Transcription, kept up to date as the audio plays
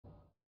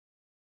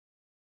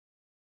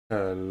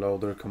Hello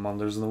there,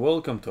 commanders, and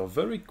welcome to a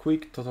very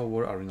quick Total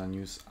War Arena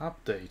news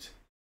update.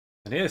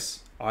 And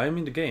yes, I am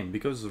in the game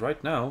because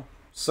right now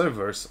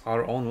servers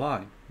are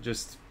online.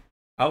 Just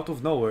out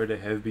of nowhere they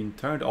have been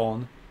turned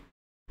on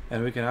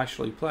and we can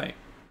actually play.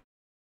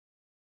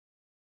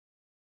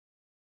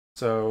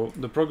 So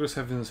the progress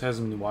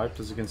hasn't been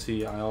wiped. As you can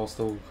see, I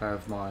also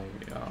have my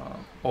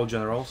all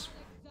generals,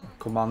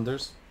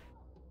 commanders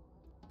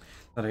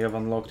that I have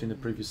unlocked in the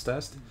previous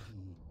test.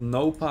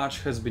 No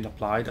patch has been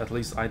applied, at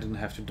least I didn't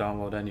have to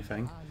download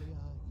anything.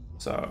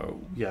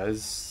 So yeah,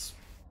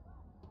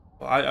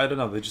 I don't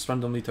know, they just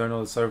randomly turned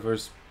on the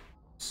servers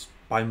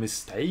by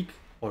mistake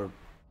or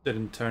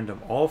didn't turn them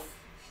off.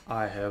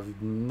 I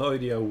have no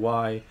idea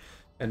why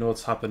and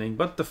what's happening,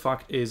 but the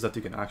fact is that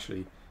you can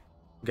actually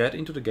get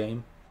into the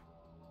game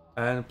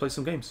and play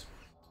some games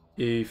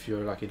if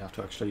you're lucky enough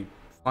to actually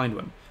find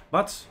one.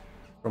 But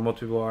from what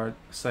people are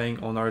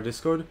saying on our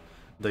Discord,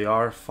 they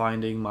are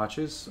finding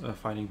matches,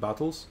 finding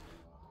battles.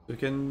 You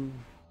can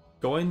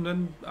go in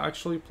and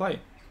actually play.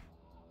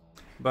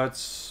 But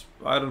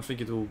I don't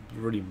think it will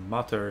really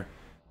matter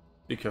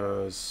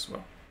because,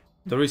 well,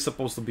 there is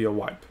supposed to be a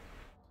wipe.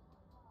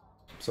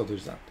 So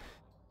there's that.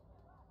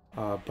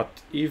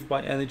 But if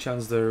by any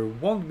chance there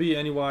won't be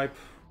any wipe,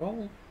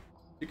 well,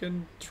 you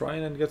can try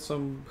and get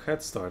some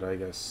head start, I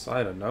guess.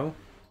 I don't know.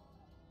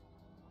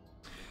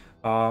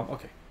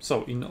 Okay,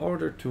 so in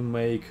order to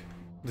make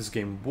this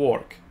game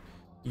work,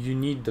 you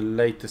need the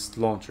latest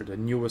launcher, the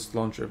newest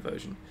launcher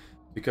version,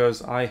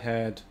 because I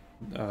had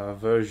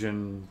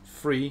version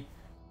 3,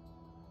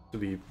 to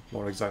be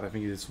more exact. I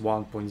think it's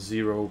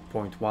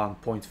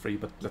 1.0.1.3,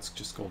 but let's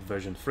just call it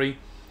version 3,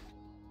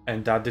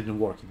 and that didn't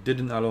work. It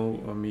didn't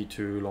allow me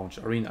to launch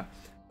Arena.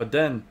 But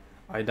then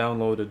I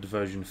downloaded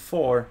version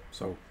 4,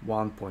 so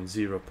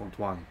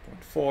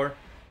 1.0.1.4,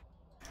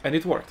 and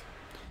it worked.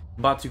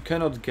 But you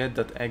cannot get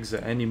that exe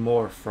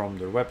anymore from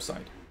their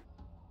website.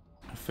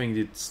 I think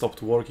it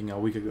stopped working a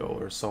week ago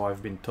or so,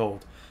 I've been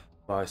told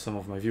by some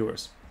of my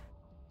viewers.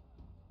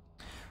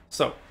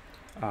 So,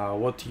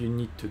 what you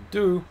need to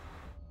do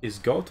is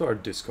go to our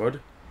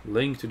Discord,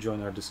 link to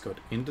join our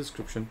Discord in the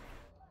description,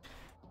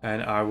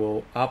 and I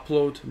will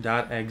upload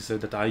that exe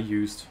that I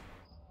used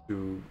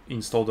to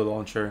install the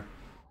launcher,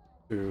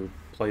 to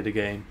play the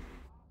game,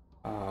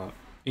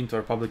 into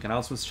our public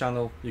announcements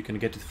channel. You can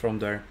get it from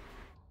there,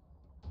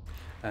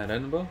 and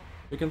then, well,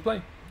 you can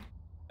play.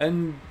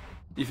 And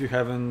if you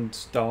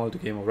haven't downloaded the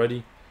game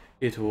already,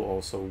 it will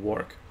also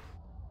work.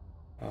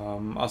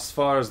 As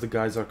far as the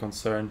guides are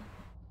concerned,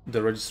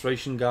 the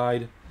registration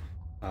guide,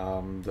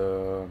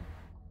 the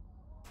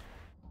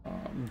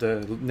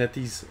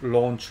NetEase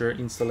launcher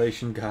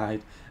installation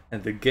guide,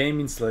 and the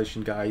game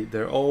installation guide,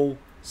 they're all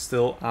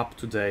still up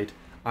to date.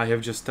 I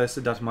have just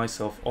tested that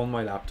myself on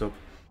my laptop.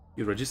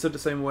 You register the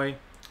same way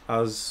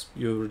as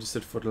you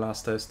registered for the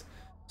last test,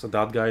 so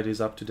that guide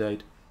is up to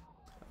date.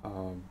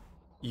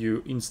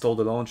 You install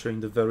the launcher in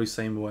the very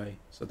same way,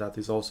 so that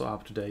is also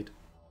up to date.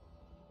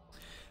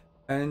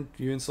 And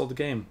you install the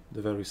game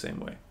the very same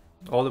way.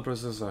 All the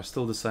processes are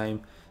still the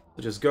same,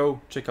 so just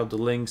go check out the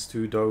links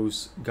to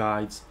those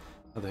guides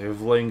that I have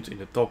linked in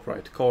the top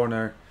right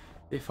corner.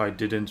 If I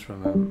didn't,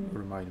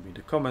 remind me in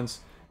the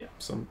comments. Yeah,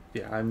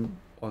 I'm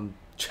on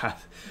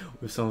chat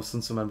with some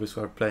SUNTZU members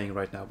who are playing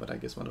right now, but I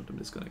guess one of them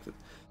disconnected.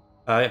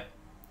 Yeah,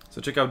 so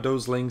check out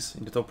those links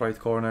in the top right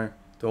corner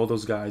to all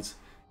those guides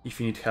if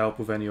you need help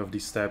with any of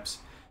these steps.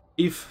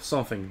 If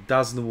something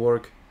doesn't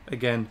work,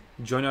 again,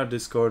 join our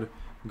Discord,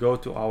 go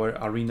to our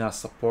Arena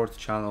support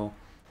channel.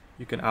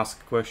 You can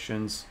ask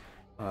questions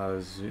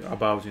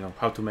about,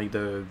 how to make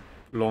the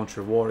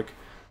launcher work.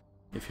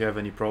 If you have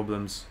any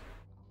problems,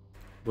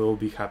 we'll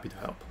be happy to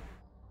help.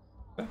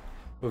 Okay.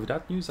 With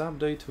that news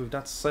update, with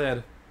that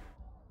said,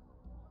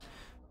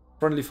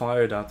 friendly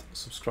fire that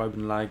subscribe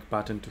and like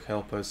button to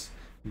help us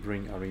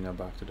bring Arena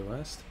back to the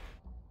West.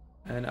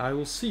 And I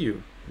will see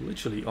you,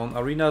 literally, on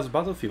Arena's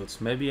battlefields,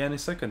 maybe any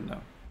second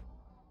now.